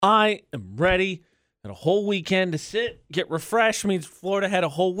I am ready. Had a whole weekend to sit, get refreshed. Means Florida had a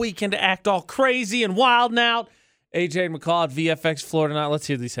whole weekend to act all crazy and wild and out. AJ and McCall at VFX Florida Now. Let's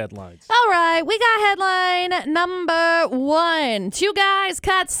hear these headlines. All right, we got headline number 1. 2 guys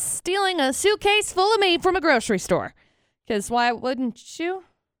caught stealing a suitcase full of meat from a grocery store. Because why wouldn't you?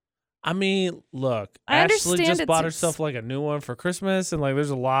 I mean, look, I Ashley understand just bought it's- herself like a new one for Christmas, and like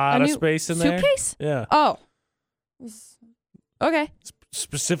there's a lot of space in there. Suitcase? Yeah. Oh. Okay.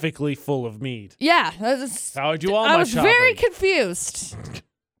 Specifically full of meat. Yeah. How I do all my I was shopping. very confused.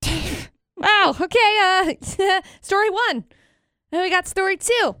 Wow. Okay. Story 1. And we got story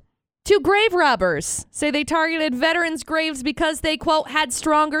 2. 2 grave robbers say they targeted veterans' graves because they, quote, had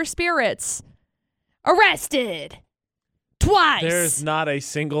stronger spirits. Arrested. Twice. There's not a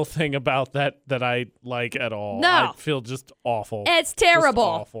single thing about that I like at all. No. I feel just awful. It's terrible.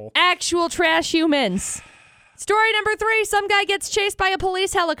 Just awful. Actual trash humans. Story number 3. Some guy gets chased by a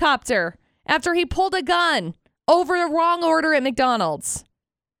police helicopter after he pulled a gun over the wrong order at McDonald's.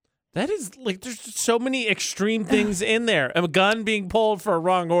 That is, like, there's just so many extreme things in there. A gun being pulled for a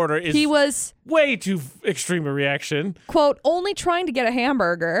wrong order is He was, way too extreme a reaction. quote, only trying to get a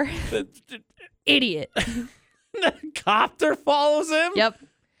hamburger. Idiot. The copter follows him? Yep.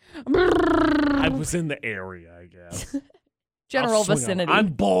 I was in the area, I guess. General I'll swing vicinity. on. I'm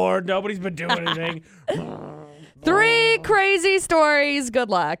bored. Nobody's been doing anything. 3 crazy stories. Good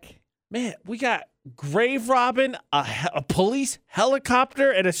luck. Man, we got grave robbing, a police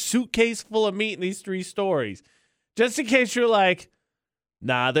helicopter, and a suitcase full of meat in these 3 stories. Just in case you're like,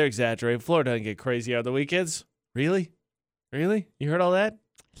 nah, they're exaggerating. Florida doesn't get crazy on the weekends. Really? Really? You heard all that?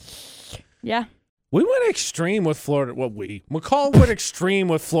 Yeah. We went extreme with Florida. McCall went extreme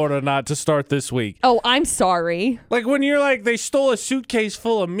with Florida not to start this week. Oh, I'm sorry. Like when you're like, they stole a suitcase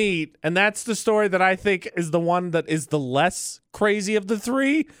full of meat, and that's the story that I think is the one that is the less crazy of the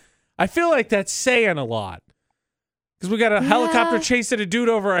 3. I feel like that's saying a lot. Because we got a helicopter chasing a dude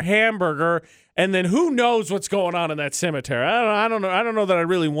over a hamburger, and then who knows what's going on in that cemetery. I don't know that I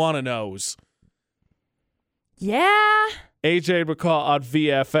really want to know. Yeah. AJ McCall on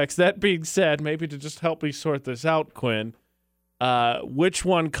VFX. That being said, maybe to just help me sort this out, Quinn, which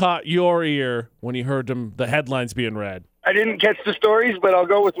one caught your ear when you heard the headlines being read? I didn't catch the stories, but I'll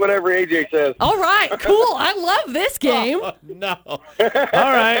go with whatever AJ says. All right. Cool. I love this game. Oh, no. All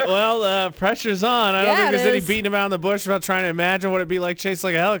right. Well, pressure's on. I don't think there's any beating around the bush about trying to imagine what it'd be like chasing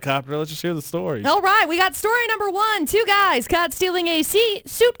like a helicopter. Let's just hear the stories. All right, we got story number 1. 2 guys caught stealing a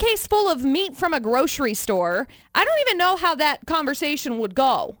suitcase full of meat from a grocery store. I don't even know how that conversation would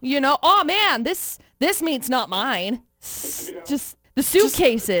go. You know, oh man, this meat's not mine. Just the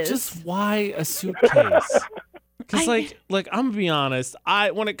suitcases. Just why a suitcase? Because like I'm gonna be honest,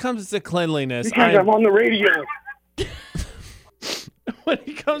 when it comes to cleanliness, Because I'm on the radio. When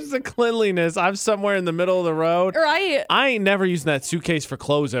it comes to cleanliness, I'm somewhere in the middle of the road. Right. I ain't never using that suitcase for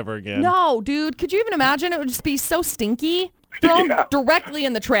clothes ever again. No, dude. Could you even imagine? It would just be so stinky. Thrown directly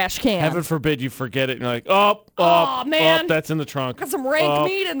in the trash can. Heaven forbid you forget it and you're like, man. that's in the trunk. Got some rank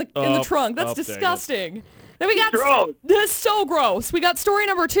meat in the trunk. That's disgusting. Then we got Gross. This is so gross. We got story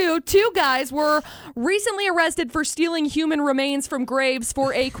number 2. 2 guys were recently arrested for stealing human remains from graves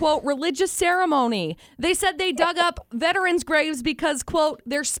for a, quote, religious ceremony. They said they dug up veterans' graves because, quote,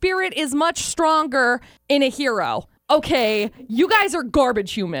 their spirit is much stronger in a hero. Okay, you guys are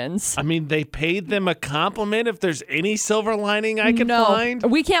garbage humans. I mean, they paid them a compliment if there's any silver lining I can find.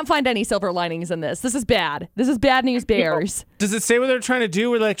 We can't find any silver linings in this. This is bad. This is bad news bears. Does it say what they're trying to do?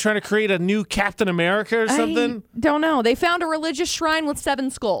 We're like trying to create a new Captain America or something? I don't know. They found a religious shrine with 7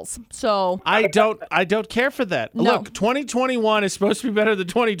 skulls. So I don't care for that. No. Look, 2021 is supposed to be better than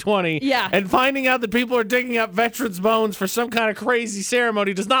 2020. Yeah. And finding out that people are digging up veterans' bones for some kind of crazy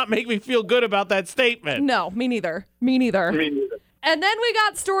ceremony does not make me feel good about that statement. No, me neither. Me neither. And then we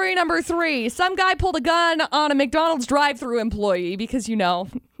got story number 3. Some guy pulled a gun on a McDonald's drive-thru employee because, you know,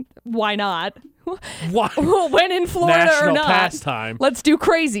 why not? Why? When in Florida National or not. pastime. Let's do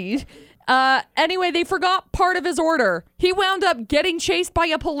crazy. Anyway, they forgot part of his order. He wound up getting chased by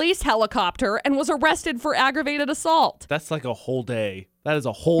a police helicopter and was arrested for aggravated assault. That's like a whole day. That is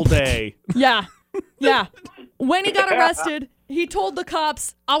a whole day. Yeah. Yeah. When he got arrested, he told the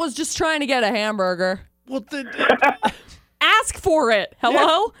cops, I was just trying to get a hamburger. Well, Ask for it.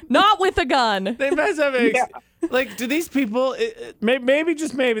 Hello? Not with a gun. they must have like, do these people, maybe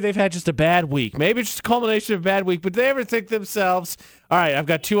just maybe they've had just a bad week. Maybe it's just a culmination of a bad week, but do they ever think themselves, all right, I've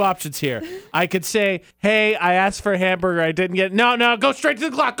got 2 options here. I could say, hey, I asked for a hamburger. I didn't get it. No, go straight to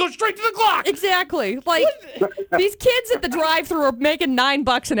the clock. Go straight to the clock. Exactly. Like, these kids at the drive-thru are making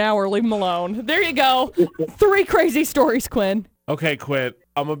 $9 an hour. Leave them alone. There you go. 3 crazy stories, Quinn. Okay, Quinn.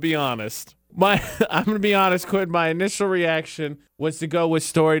 I'm gonna be honest. I'm gonna be honest, Quinn. My initial reaction was to go with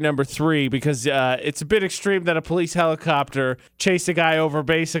story number 3 because it's a bit extreme that a police helicopter chased a guy over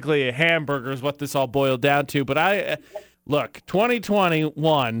basically a hamburger is what this all boiled down to. But look,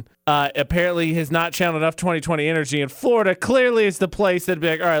 2021 apparently has not channeled enough 2020 energy, and Florida clearly is the place that'd be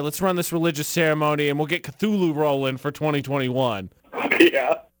like, all right, let's run this religious ceremony and we'll get Cthulhu rolling for 2021.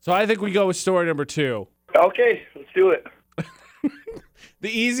 Yeah. So I think we go with story number 2. Okay, let's do it. The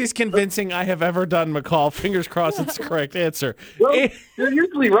easiest convincing I have ever done, McCall. Fingers crossed it's the correct answer. Well, you're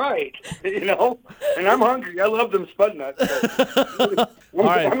usually right, and I'm hungry. I love them spud nuts. So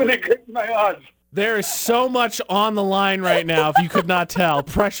I'm going to increase my odds. There is so much on the line right now, if you could not tell.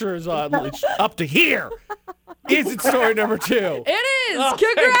 Pressure is on. It's up to here. Is it story number 2? It is.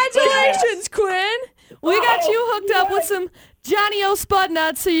 Congratulations, Quinn. We got you hooked up with some Johnny O Spud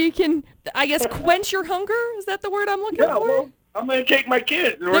nuts so you can, I guess, quench your hunger. Is that the word I'm looking for? Well, I'm going to take my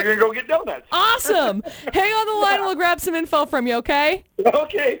kids, and we're going to go get donuts. Awesome. Hang on the line. We'll grab some info from you, okay?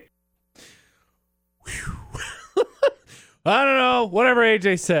 Okay. I don't know. Whatever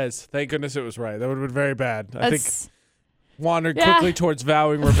AJ says. Thank goodness it was right. That would have been very bad. I think wandered quickly towards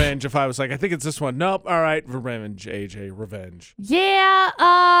vowing revenge if I was like, I think it's this one. Nope. All right. Revenge, AJ. Revenge. Yeah.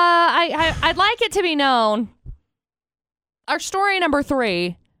 I'd like it to be known. Our story number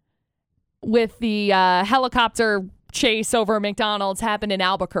 3 with the helicopter chase over McDonald's happened in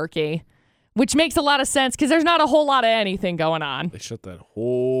Albuquerque, which makes a lot of sense because there's not a whole lot of anything going on. They shut that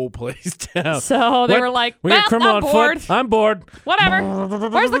whole place down. So they were like, we got criminal I'm on bored. foot. I'm bored. Whatever.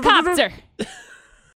 Where's the copter?